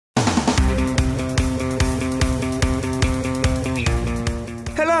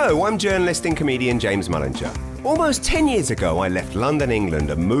Hello, I'm journalist and comedian James Mullinger. Almost 10 years ago, I left London,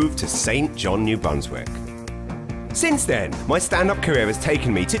 England and moved to St. John, New Brunswick. Since then, my stand-up career has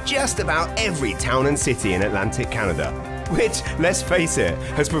taken me to just about every town and city in Atlantic Canada, which, let's face it,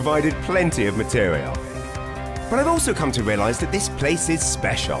 has provided plenty of material. But I've also come to realise that this place is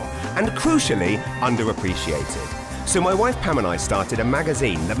special and, crucially, underappreciated. So my wife Pam and I started a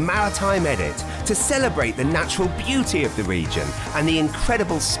magazine, the Maritime Edit, to celebrate the natural beauty of the region and the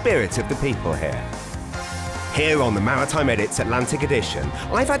incredible spirit of the people here. Here on the Maritime Edit's Atlantic edition,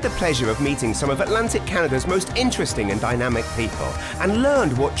 I've had the pleasure of meeting some of Atlantic Canada's most interesting and dynamic people and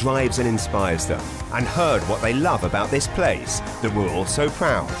learned what drives and inspires them, and heard what they love about this place that we're all so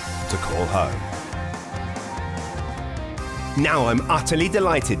proud to call home. Now I'm utterly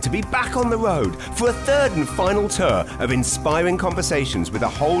delighted to be back on the road for a third and final tour of inspiring conversations with a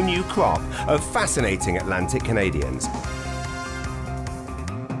whole new crop of fascinating Atlantic Canadians.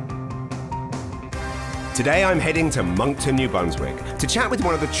 Today I'm heading to Moncton, New Brunswick to chat with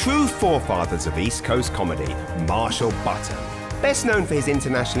one of the true forefathers of East Coast comedy, Marshall Button. Best known for his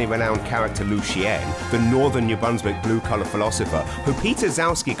internationally renowned character Lucien, the Northern New Brunswick blue-collar philosopher who Peter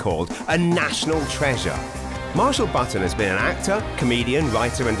Gzowski called a national treasure. Marshall Button has been an actor, comedian,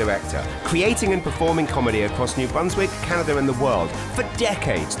 writer and director, creating and performing comedy across New Brunswick, Canada and the world for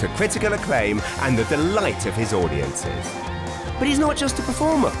decades to critical acclaim and the delight of his audiences. But he's not just a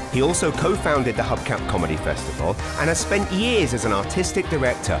performer. He also co-founded the Hubcap Comedy Festival and has spent years as an artistic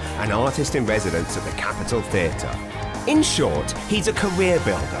director and artist in residence at the Capitol Theatre. In short, he's a career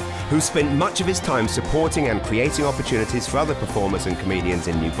builder who spent much of his time supporting and creating opportunities for other performers and comedians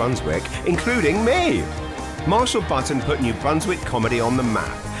in New Brunswick, including me. Marshall Button put New Brunswick comedy on the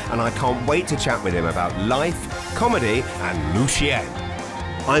map, and I can't wait to chat with him about life, comedy, and Lucien.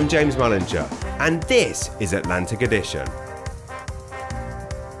 I'm James Mullinger, and this is Atlantic Edition.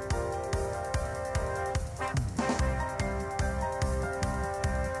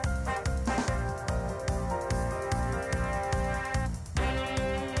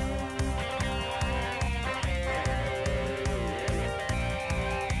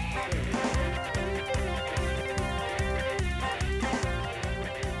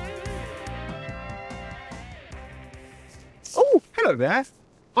 Hello there.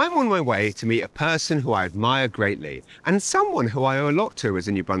 I'm on my way to meet a person who I admire greatly and someone who I owe a lot to as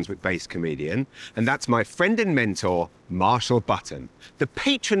a New Brunswick-based comedian, and that's my friend and mentor, Marshall Button, the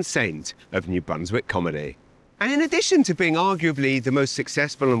patron saint of New Brunswick comedy. And in addition to being arguably the most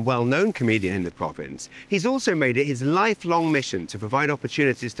successful and well-known comedian in the province, he's also made it his lifelong mission to provide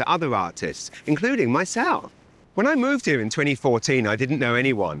opportunities to other artists, including myself. When I moved here in 2014, I didn't know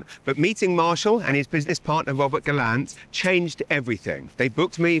anyone, but meeting Marshall and his business partner, Robert Gallant, changed everything. They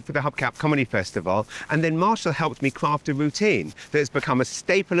booked me for the Hubcap Comedy Festival, and then Marshall helped me craft a routine that has become a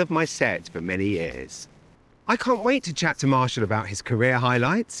staple of my set for many years. I can't wait to chat to Marshall about his career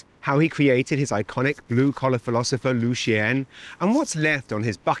highlights, how he created his iconic blue-collar philosopher, Lucien, and what's left on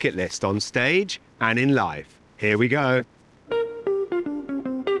his bucket list on stage and in life. Here we go.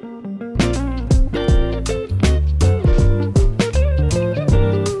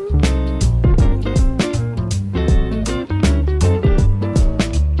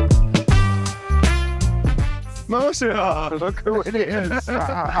 Marshall, look who it is.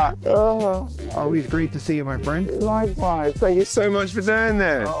 Always great to see you, my friend. Likewise. Thank you so much for doing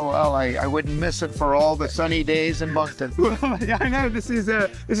this. Oh, well, I wouldn't miss it for all the sunny days in Moncton. Well, yeah, I know this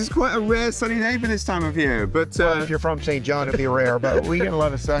is quite a rare sunny day for this time of year. But well, if you're from St. John, it'd be rare. But we get a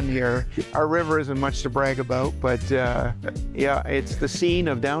lot of sun here. Our river isn't much to brag about, but yeah, it's the scene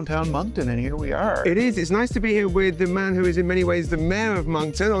of downtown Moncton, and here we are. It is. It's nice to be here with the man who is in many ways the mayor of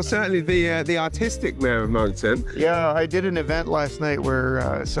Moncton, or certainly the artistic mayor of Moncton. Yeah, I did an event last night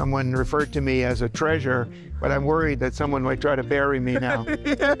where someone referred to me as a treasure, but I'm worried that someone might try to bury me now.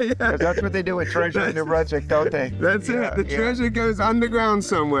 Yeah. That's what they do with treasure in New Brunswick, don't they? That's it. The treasure goes underground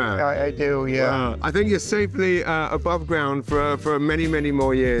somewhere. I do, yeah. I think you're safely above ground for many, many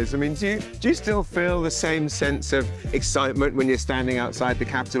more years. I mean, do you still feel the same sense of excitement when you're standing outside the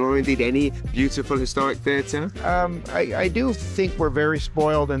Capitol, or indeed any beautiful historic theatre? I do think we're very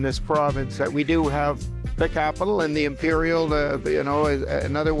spoiled in this province, that we do have the Capitol and the Imperial, you know,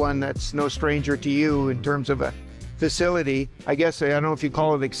 another one that's no stranger to you in terms of a facility. I guess, I don't know if you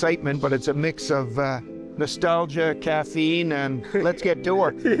call it excitement, but it's a mix of nostalgia, caffeine, and let's get to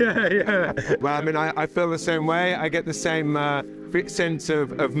work. Yeah. Well, I mean, I feel the same way. I get the same sense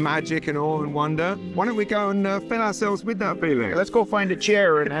of magic and awe and wonder. Why don't we go and fill ourselves with that feeling? Let's go find a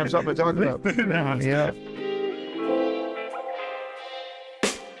chair and have something to talk about. Yeah.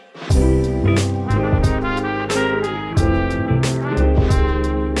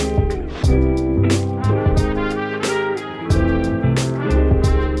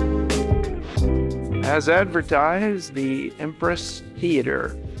 As advertised, the Empress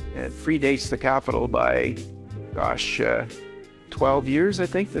Theatre. It predates the capital by, 12 years, I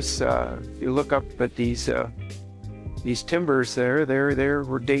think. This, you look up at these timbers there, they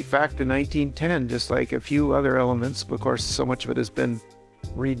were date back to 1910, just like a few other elements. But of course, so much of it has been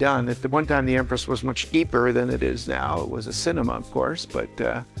redone. At the one time, the Empress was much deeper than it is now. It was a cinema, of course, but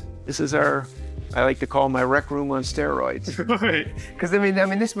this is I like to call my rec room on steroids. Right. Because I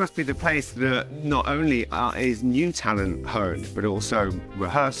mean, this must be the place that not only is new talent honed, but also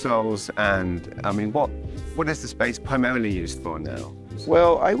rehearsals. And I mean, what is the space primarily used for now?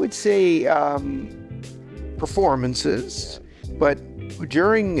 Well, I would say performances, but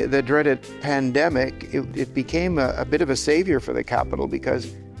during the dreaded pandemic, it became a bit of a savior for the capital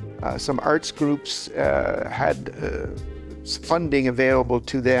because some arts groups had funding available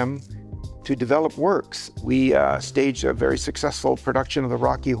to them to develop works. We staged a very successful production of the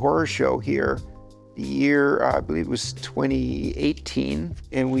Rocky Horror Show here. The year, I believe it was 2018,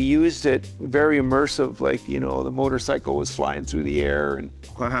 and we used it very immersive, like, you know, the motorcycle was flying through the air, and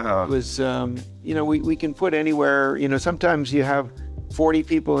wow. It was, you know, we can put anywhere, you know, sometimes you have 40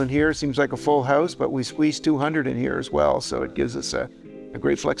 people in here, seems like a full house, but we squeeze 200 in here as well, so it gives us a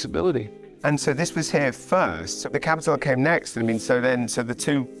great flexibility. And so this was here first, so the capital came next. I mean, so the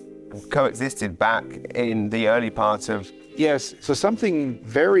two coexisted back in the early part of... Yes, so something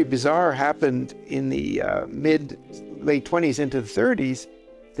very bizarre happened in the late 20s into the 30s,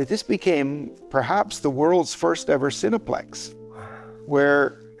 that this became perhaps the world's first ever Cineplex,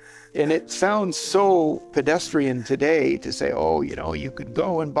 where, and it sounds so pedestrian today to say, oh, you know, you could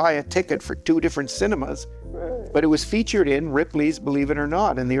go and buy a ticket for 2 different cinemas, but it was featured in Ripley's Believe It or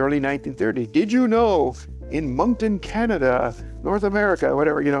Not in the early 1930s. Did you know in Moncton, Canada, North America,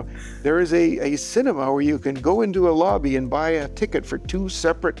 whatever, you know, there is a cinema where you can go into a lobby and buy a ticket for 2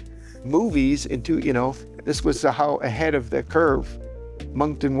 separate movies into, you know, this was how ahead of the curve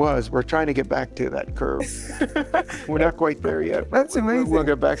Moncton was. We're trying to get back to that curve. We're not quite there yet. That's amazing. We'll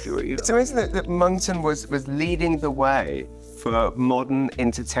get back to it. You know. So isn't it that Moncton was leading the way for modern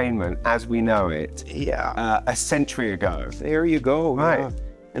entertainment as we know it? Yeah. A century ago. There you go. Right. Yeah.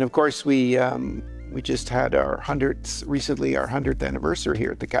 And of course, we just had our 100th anniversary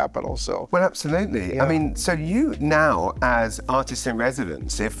here at the Capitol, so. Well, absolutely. Yeah. I mean, so you now, as artist in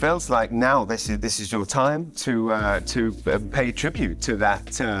residence, it feels like now this is your time to pay tribute to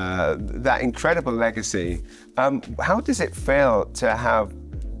that incredible legacy. How does it feel to have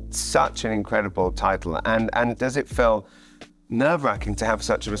such an incredible title, and does it feel nerve-wracking to have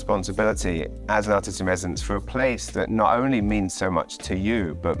such a responsibility as an artist in residence for a place that not only means so much to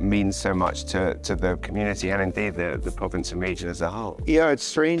you, but means so much to the community and indeed the province and region as a whole? Yeah, it's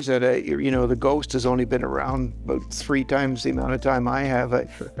strange that, you know, the Ghost has only been around about 3 times the amount of time I have.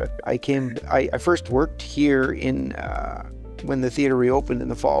 I first worked here in when the theater reopened in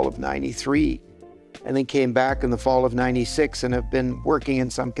the fall of '93, and then came back in the fall of '96 and have been working in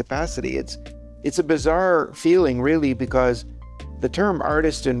some capacity. It's a bizarre feeling, really, because the term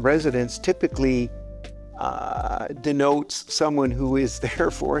artist in residence typically denotes someone who is there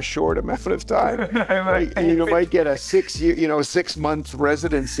for a short amount of time. You might get a 6-month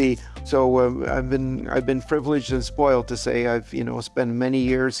residency. So I've been privileged and spoiled to say I've, you know, spent many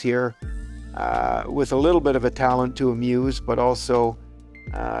years here with a little bit of a talent to amuse, but also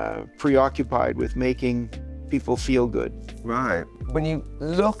preoccupied with making people feel good. Right. When you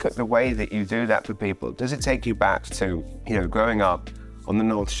look at the way that you do that for people, does it take you back to, you know, growing up on the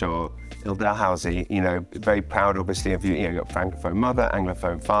North Shore, Ildalhousie, you know, very proud obviously of you, you know, you've got Francophone mother,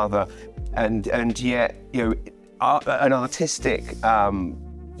 Anglophone father, and yet, you know, an artistic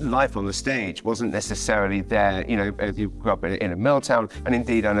life on the stage wasn't necessarily there. You know, you grew up in a mill town, and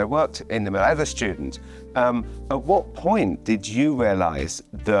indeed I know worked in the mill as a student. At what point did you realize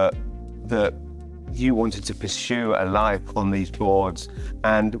that you wanted to pursue a life on these boards,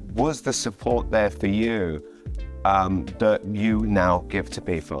 and was the support there for you that you now give to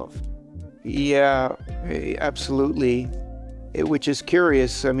people? Yeah, absolutely. Which is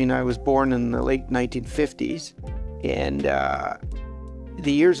curious. I mean, I was born in the late 1950s, and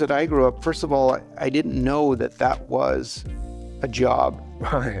the years that I grew up, first of all, I didn't know that was a job.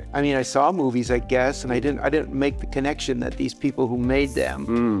 Right. I mean, I saw movies, I guess, and I didn't make the connection that these people who made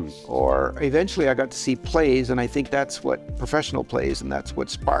them, or eventually I got to see plays, and I think that's what professional plays, and that's what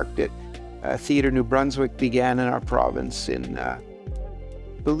sparked it. Theatre New Brunswick began in our province in, I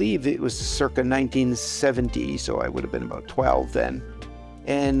believe it was circa 1970, so I would have been about 12 then.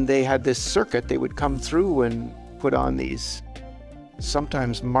 And they had this circuit. They would come through and put on these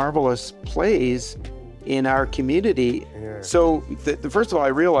sometimes marvelous plays in our community. Yeah. So first of all, I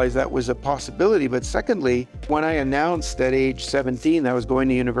realized that was a possibility, but secondly, when I announced at age 17 that I was going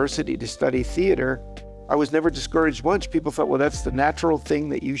to university to study theater, I was never discouraged once. People thought, well, that's the natural thing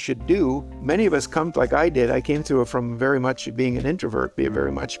that you should do. Many of us come, like I did, I came to it from very much being an introvert,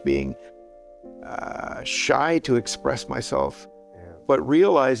 very much being shy to express myself, but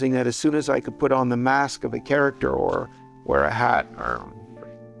realizing that as soon as I could put on the mask of a character or wear a hat or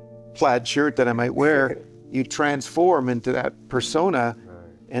plaid shirt that I might wear, you transform into that persona,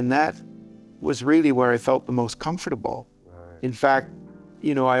 and that was really where I felt the most comfortable. In fact,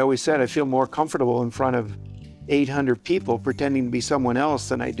 you know, I always said I feel more comfortable in front of 800 people pretending to be someone else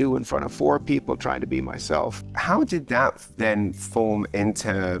than I do in front of 4 people trying to be myself. How did that then form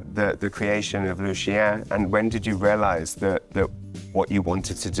into the creation of Lucien, and when did you realize that what you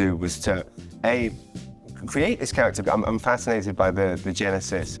wanted to do was to, create this character? I'm fascinated by the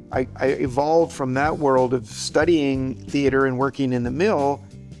genesis. I evolved from that world of studying theater and working in the mill,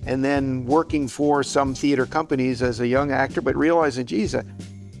 and then working for some theater companies as a young actor, but realizing, geez, I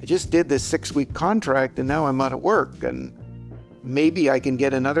just did this 6-week contract and now I'm out of work, and maybe I can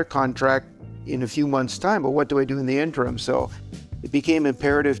get another contract in a few months' time, but what do I do in the interim? So it became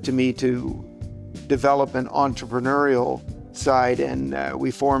imperative to me to develop an entrepreneurial side, and we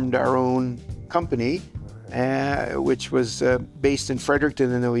formed our own company, which was based in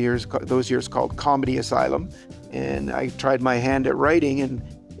Fredericton in those years called Comedy Asylum. And I tried my hand at writing, and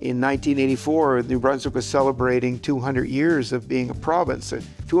in 1984, New Brunswick was celebrating 200 years of being a province,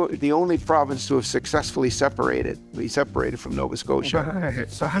 the only province to have successfully separated. We separated from Nova Scotia in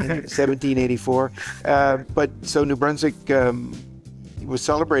 1784. So New Brunswick was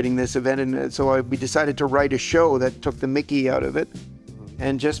celebrating this event, and so we decided to write a show that took the mickey out of it.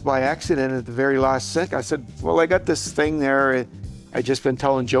 And just by accident, at the very last second, I said, well, I got this thing there. I just been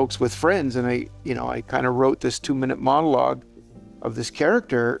telling jokes with friends, and I kind of wrote this 2-minute monologue of this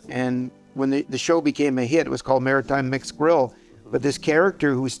character. And when the show became a hit, it was called Maritime Mixed Grill. But this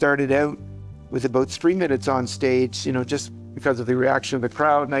character, who started out with about 3 minutes on stage, you know, just because of the reaction of the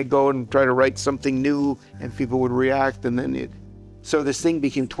crowd, and I'd go and try to write something new and people would react, and then so this thing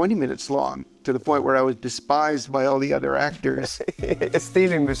became 20 minutes long, to the point where I was despised by all the other actors.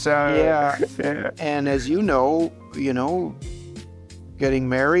 Stealing the show. Yeah. And as you know, getting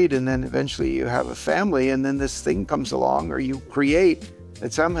married, and then eventually you have a family, and then this thing comes along, or you create,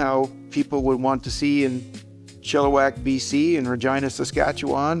 that somehow people would want to see in Chilliwack, BC, and Regina,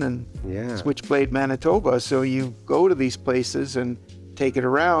 Saskatchewan, and Switchblade, Manitoba. So you go to these places and take it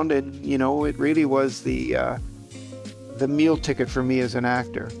around, and it really was the meal ticket for me as an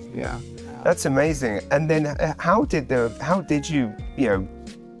actor. Yeah. That's amazing. And then how did you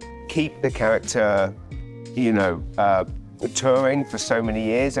keep the character, touring for so many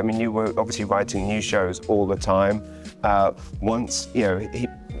years? I mean, you were obviously writing new shows all the time. Once,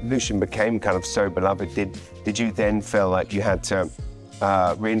 Lucien became kind of so beloved, did you then feel like you had to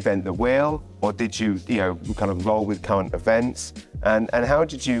reinvent the wheel, or did you, kind of roll with current events? And how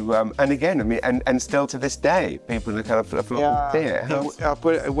did you, and again, I mean, and still to this day, people are kind of there. I'll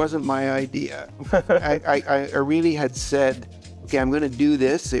put it wasn't my idea. I really had said, okay, I'm going to do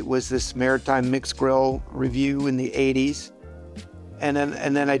this. It was this Maritime Mixed Grill review in the 80s. And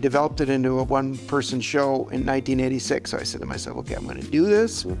then I developed it into a one-person show in 1986. So I said to myself, okay, I'm going to do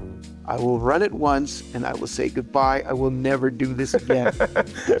this. I will run it once, and I will say goodbye. I will never do this again.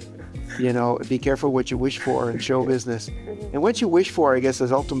 Be careful what you wish for in show business. And what you wish for, I guess,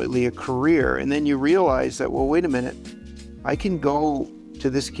 is ultimately a career. And then you realize that, well, wait a minute. I can go to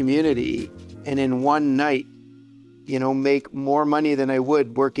this community and in one night, make more money than I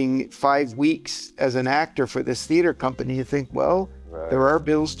would working 5 weeks as an actor for this theater company. You think, well, there are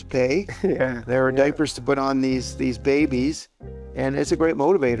bills to pay. There are diapers to put on these babies. And it's a great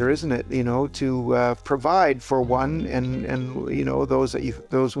motivator, isn't it? To provide for one and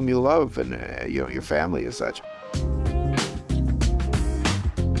those whom you love, and your family as such.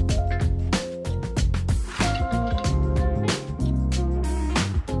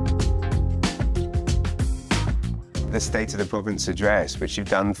 The State of the Province address, which you've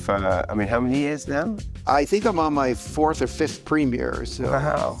done for, I mean, how many years now? I think I'm on my 4th or 5th premiere. So.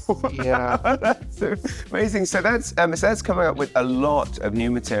 Wow. Yeah. That's amazing. So that's coming up with a lot of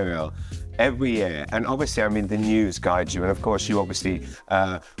new material every year. And obviously, I mean, the news guides you. And of course, you obviously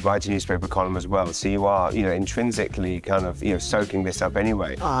write a newspaper column as well. So you are, intrinsically kind of, soaking this up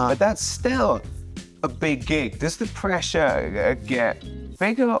anyway. But that's still a big gig. Does the pressure get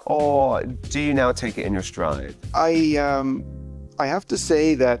bigger, or do you now take it in your stride? I have to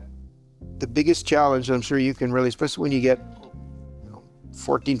say that the biggest challenge, I'm sure you can really, especially when you get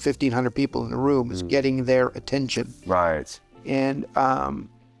 1,500 people in the room is getting their attention. Right. And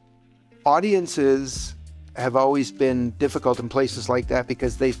audiences have always been difficult in places like that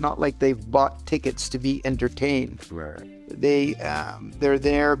because they've not like they've bought tickets to be entertained. Right. They're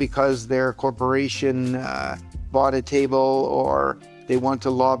there because their corporation bought a table, or they want to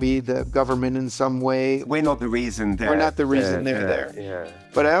lobby the government in some way. We're not the reason they're We're not the reason they're there. Yeah.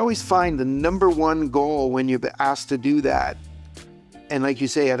 But I always find the number one goal when you're asked to do that, and like you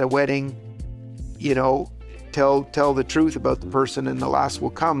say, at a wedding, you know, tell the truth about the person and the last will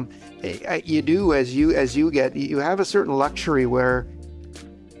come. You do as you have a certain luxury where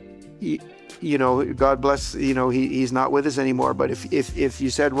you know, God bless, you know, he's not with us anymore, but if you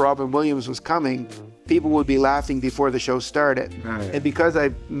said Robin Williams was coming, people would be laughing before the show started. Right. And because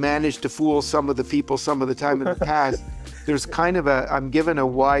I managed to fool some of the people some of the time in the past, there's kind of I'm given a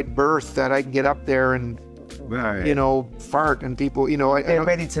wide berth that I can get up there and right. you know, fart, and people, you know, they're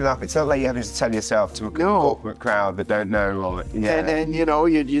ready to laugh. It's not like you have to tell yourself to a corporate crowd that don't know. Or, yeah. And you know,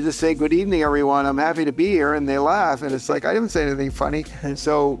 you just say, "Good evening, everyone. I'm happy to be here," and they laugh, and it's like I didn't say anything funny.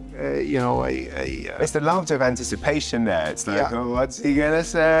 So you know, it's the laughter of anticipation there. It's like, yeah. Oh, what's he gonna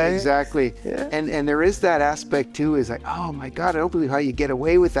say? Exactly. Yeah. And there is that aspect too. Is like, oh my God, I don't believe how you get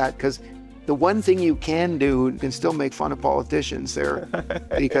away with that, because the one thing you can do, you can still make fun of politicians there,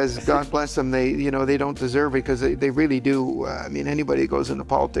 because God bless them, they, you know, they don't deserve it, because they really do. I mean, anybody who goes into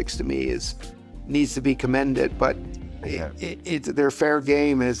politics to me needs to be commended, but yeah. They're fair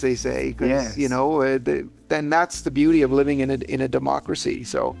game, as they say, because yes. you know, then that's the beauty of living in a democracy.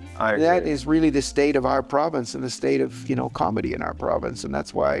 So that is really the state of our province and the state of, you know, comedy in our province, and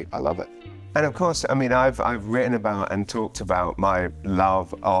that's why I love it. And of course, I mean, I've written about and talked about my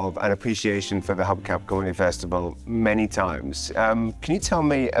love of and appreciation for the Hubcap Comedy Festival many times. Can you tell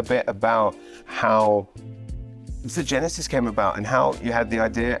me a bit about how the genesis came about and how you had the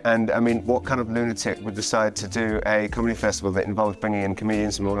idea? And I mean, what kind of lunatic would decide to do a comedy festival that involves bringing in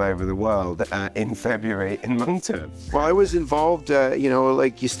comedians from all over the world in February in Moncton? Well, I was involved, you know,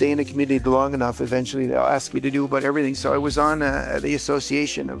 like you stay in a community long enough, eventually they'll ask you to do about everything. So I was on the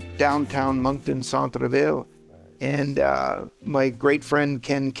Association of Downtown Moncton Centre-Ville. And my great friend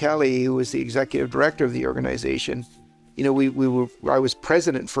Ken Kelly, who was the executive director of the organization, you know, I was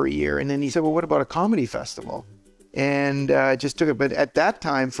president for a year. And then he said, well, what about a comedy festival? And just took it. But at that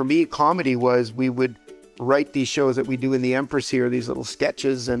time, for me, comedy was, we would write these shows that we do in the Empress here, these little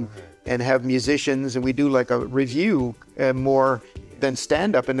sketches, and have musicians, and we do like a review more than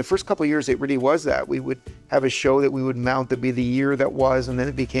stand-up. And the first couple of years, it really was that. We would have a show that we would mount to be the year that was, and then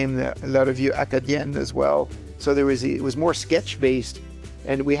it became La Revue Acadienne as well. So it was more sketch-based,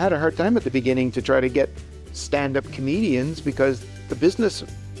 and we had a hard time at the beginning to try to get stand-up comedians, because the business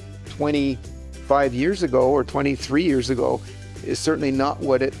 25 years ago or 23 years ago is certainly not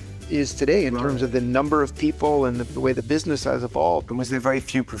what it is today in terms of the number of people and the way the business has evolved. And was there very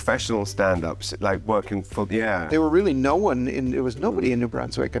few professional stand-ups, like working for, yeah? There were really there was nobody in New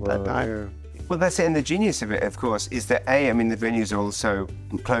Brunswick at that time. Yeah. Well, that's it, and the genius of it, of course, is that I mean, the venues are all so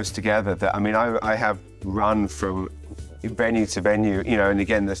close together that, I mean, I have run from venue to venue, you know, and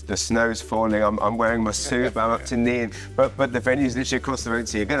again, the snow's falling, I'm wearing my suit, I'm up to knee, but the venue's literally across the road,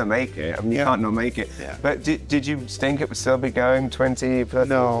 so you're going to make it. I mean, you can't not make it. Yeah. But did you think it would still be going 20 plus?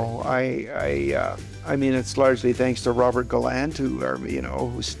 No, I mean, it's largely thanks to Robert Gallant,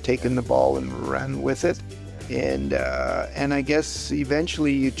 who's taken the ball and ran with it. And I guess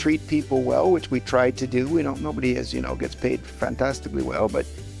eventually you treat people well, which we tried to do. Nobody, as you know, gets paid fantastically well, but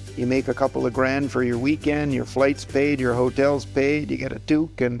you make a couple of grand for your weekend, your flight's paid, your hotel's paid, you get a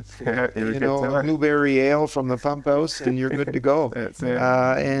toque and a blueberry ale from the pump house, and you're good to go. That's it.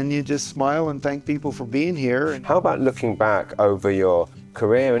 And you just smile and thank people for being here. How about looking back over your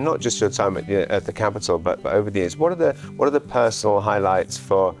career, and not just your time at the Capitol, but over the years? What are the personal highlights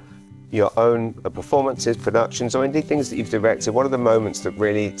for your own performances, productions, or indeed things that you've directed? What are the moments that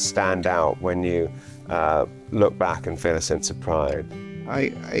really stand out when you look back and feel a sense of pride?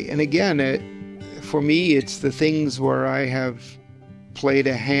 And again, for me, it's the things where I have played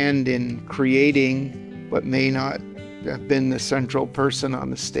a hand in creating what may not have been the central person on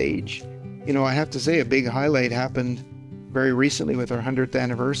the stage. You know, I have to say a big highlight happened very recently with our 100th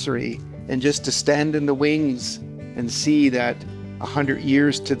anniversary, and just to stand in the wings and see that 100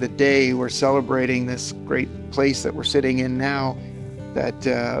 years to the day we're celebrating this great place that we're sitting in now, that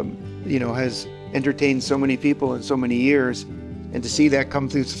has entertained so many people in so many years. And to see that come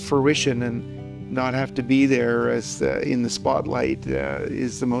to fruition and not have to be there as in the spotlight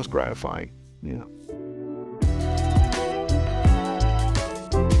is the most gratifying. Yeah.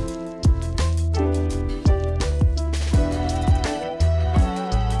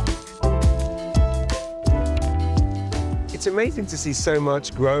 it's amazing to see so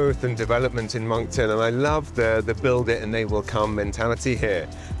much growth and development in Moncton, and I love the build it and they will come mentality here.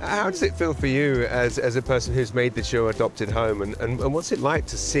 How does it feel for you as a person who's made this your adopted home, and what's it like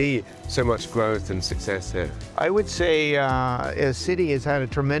to see so much growth and success here? I would say a city has had a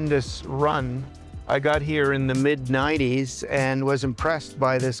tremendous run. I got here in the mid-90s and was impressed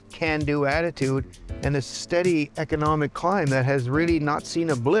by this can-do attitude and a steady economic climb that has really not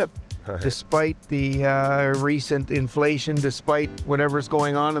seen a blip. Despite the recent inflation, despite whatever's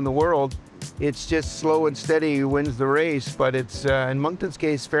going on in the world, it's just slow and steady who wins the race, but it's, in Moncton's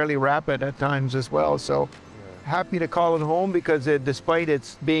case, fairly rapid at times as well. So happy to call it home because despite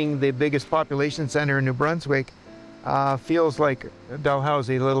its being the biggest population center in New Brunswick, feels like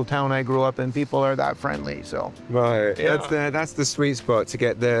Dalhousie, the little town I grew up in. People are that friendly, so. Right, yeah. That's the sweet spot to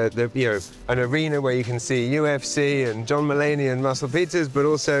get the you know, an arena where you can see UFC and John Mullany and Russell Peters, but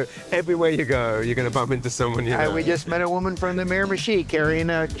also everywhere you go, you're going to bump into someone you know. We just met a woman from the Miramichi carrying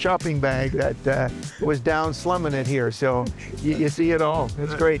a shopping bag that was down slumming it here, so you see it all.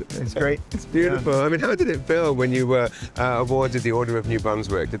 It's great, it's great. It's beautiful. Yeah. I mean, how did it feel when you were awarded the Order of New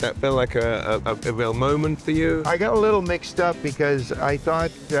Brunswick? Did that feel like a real moment for you? I got a little mixed up because I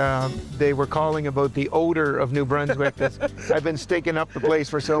thought they were calling about the odor of New Brunswick. I've been stinking up the place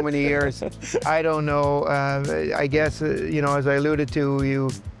for so many years. I don't know. I guess, you know, as I alluded to,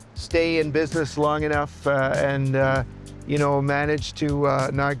 you stay in business long enough and, you know, manage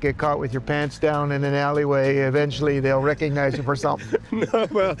to not get caught with your pants down in an alleyway. Eventually, they'll recognize you for something. No,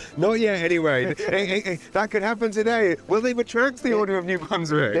 well, not yet anyway. Hey, that could happen today. Will they retract the Order of New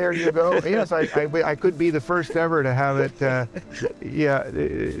Brunswick? There you go. Yes, I could be the first ever to have it,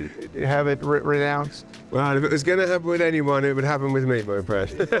 have it renounced. Well, if it was going to happen with anyone, it would happen with me, my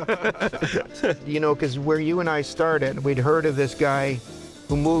friend. You know, because where you and I started, we'd heard of this guy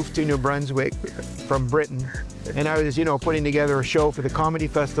who moved to New Brunswick from Britain. And I was, you know, putting together a show for the comedy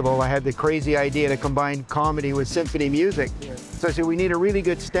festival. I had the crazy idea to combine comedy with symphony music. So I said, we need a really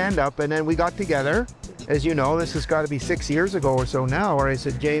good stand-up. And then we got together. As you know, this has got to be 6 years ago or so now, where I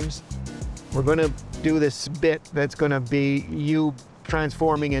said, James, we're going to do this bit that's going to be you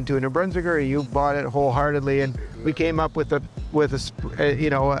transforming into a New Brunswicker. You bought it wholeheartedly. And we came up with a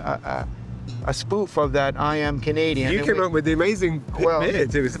spoof of that I Am Canadian. You came up with the amazing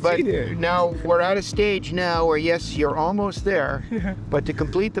bit. It was genius. Now we're at a stage now where, yes, you're almost there, but to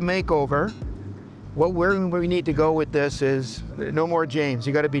complete the makeover, where we need to go with this is no more James.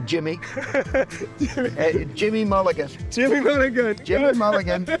 You got to be Jimmy. Jimmy Mulligan. Jimmy Mulligan. Jimmy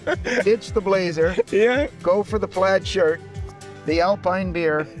Mulligan. Ditch the blazer. Yeah. Go for the plaid shirt, the Alpine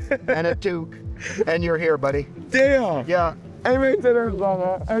beer, and a toque, and you're here, buddy. Deal. Yeah.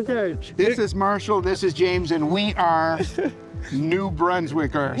 Okay. This is Marshall, this is James, and we are New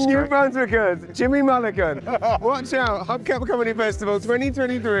Brunswickers. New Brunswickers, Jimmy Mulligan. Watch out, Hubcap Comedy Festival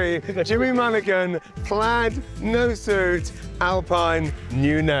 2023. Jimmy Mulligan, plaid, no suit, Alpine,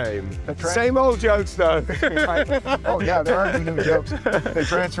 new name. Same old jokes though. Oh yeah, there are new jokes. The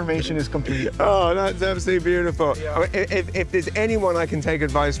transformation is complete. Oh, that's absolutely beautiful. Yeah. I mean, if there's anyone I can take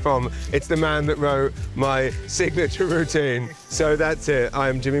advice from, it's the man that wrote my signature routine. So that's it. I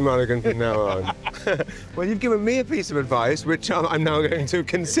am Jimmy Mulligan from now on. Well, you've given me a piece of advice, which I'm now going to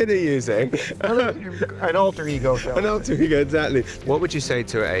consider using. An alter ego. An alter ego, exactly. What would you say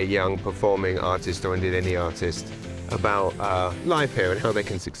to a young performing artist, or indeed any artist, about life here and how they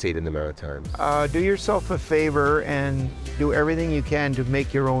can succeed in the Maritimes? Do yourself a favor and do everything you can to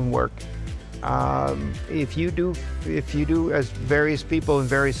make your own work. If you do, as various people in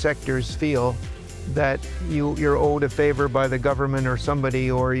various sectors feel that you're owed a favor by the government or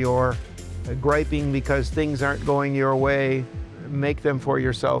somebody, or you're griping because things aren't going your way, make them for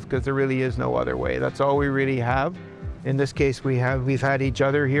yourself, because there really is no other way. That's all we really have. In this case, we've had each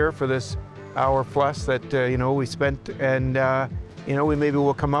other here for this hour plus that you know, we spent, and you know, maybe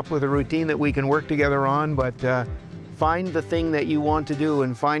we'll come up with a routine that we can work together on, but find the thing that you want to do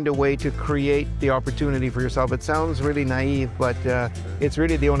and find a way to create the opportunity for yourself. It sounds really naive, but it's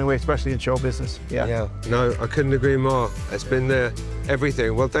really the only way, especially in show business. Yeah. No, I couldn't agree more. It's been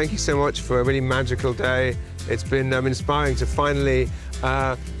everything. Well, thank you so much for a really magical day. It's been inspiring to finally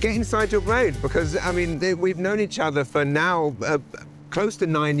get inside your brain, because I mean, we've known each other for now close to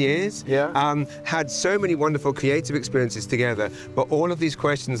 9 years. Yeah. Had so many wonderful creative experiences together, but all of these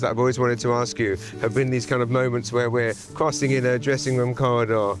questions that I've always wanted to ask you have been these kind of moments where we're crossing in a dressing room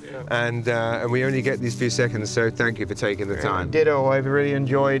corridor, and we only get these few seconds, so thank you for taking the time. Ditto. I've really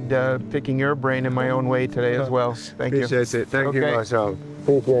enjoyed picking your brain in my own way today as well. Thank you. Appreciate it. Thank you, Marshall.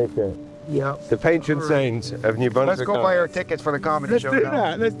 Appreciate it. Yeah. The patron saint of New Brunswick. Let's go buy our tickets for the comedy show.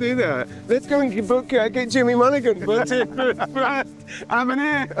 Let's do that. Let's go and get Jimmy Mullinger. But I'm in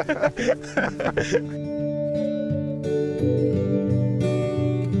here.